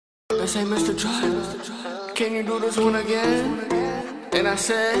This ain't Mr. Drive. Can you do this one again? And I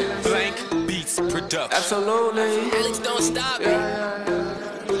said, Blank Beats Production. absolutely. Alex, don't stop it.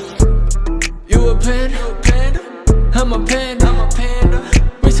 You a panda, I'm a panda,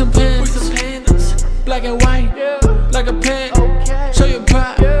 with some pandas, black and white, like a pen. Show your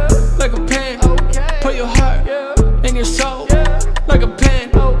pride, like a pen. Put your heart and your soul, like a pen.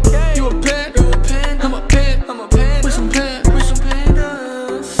 You a pen, I'm a pen, with some pandas.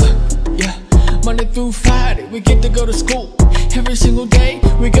 Yeah, Monday through Friday, we get to go to school. Every single day,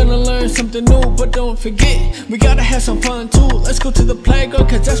 we gonna learn something new. But don't forget, we gotta have some fun too. Let's go to the playground,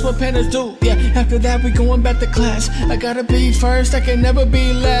 cause that's what pandas do. Yeah, after that, we going back to class. I gotta be first, I can never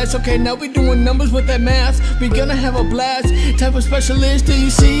be last. Okay, now we doing numbers with that math. We gonna have a blast. Type of specialist, do you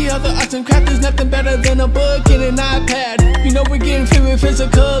see? Other arts and crafts, there's nothing better than a book and an iPad. You know we're getting free with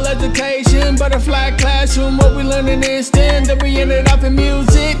physical education. Butterfly classroom, what we learning in STEM. Then we ended up in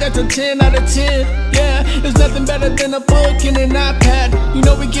music, that's a 10 out of 10. Yeah, there's nothing better than a book and an iPad. You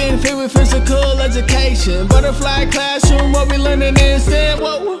know we getting free with physical education. Butterfly classroom, what we learning in STEM.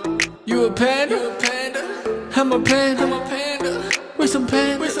 Whoa, you a panda, I'm a panda, with some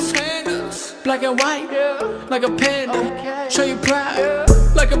pandas, black and white, like a panda. Show your pride,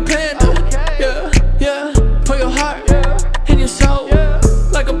 like a panda. Yeah, put your heart and your soul,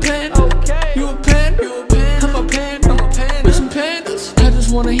 like a panda. You a panda, I'm a panda, with some pandas. I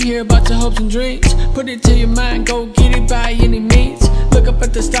just wanna hear about your hopes and dreams. Put it to your mind, go get it by any means. Look up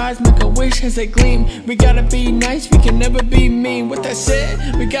at the stars, make a wish as they gleam. We gotta be nice, we can never be mean. With that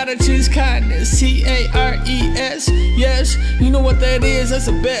said, we gotta choose kindness, C-A-R-E-S. Yes, you know what that is, that's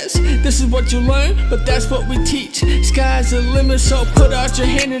the best. This is what you learn, but that's what we teach. Sky's the limit, so put out your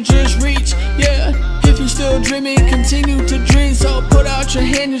hand and just reach. Yeah, if you're still dreaming, continue to dream. So put out your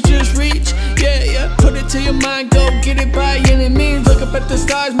hand and just reach. Yeah, put it to your mind, go get it by any means. Look up at the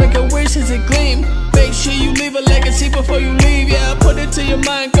stars, make a wish as it gleam. Make sure you leave a legacy before you leave. Yeah, put it to your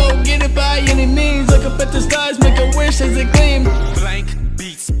mind, go get it by any means. Look up at the stars, make a wish as it gleam. Blank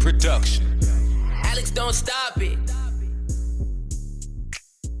Beats Production. Alex, don't stop it.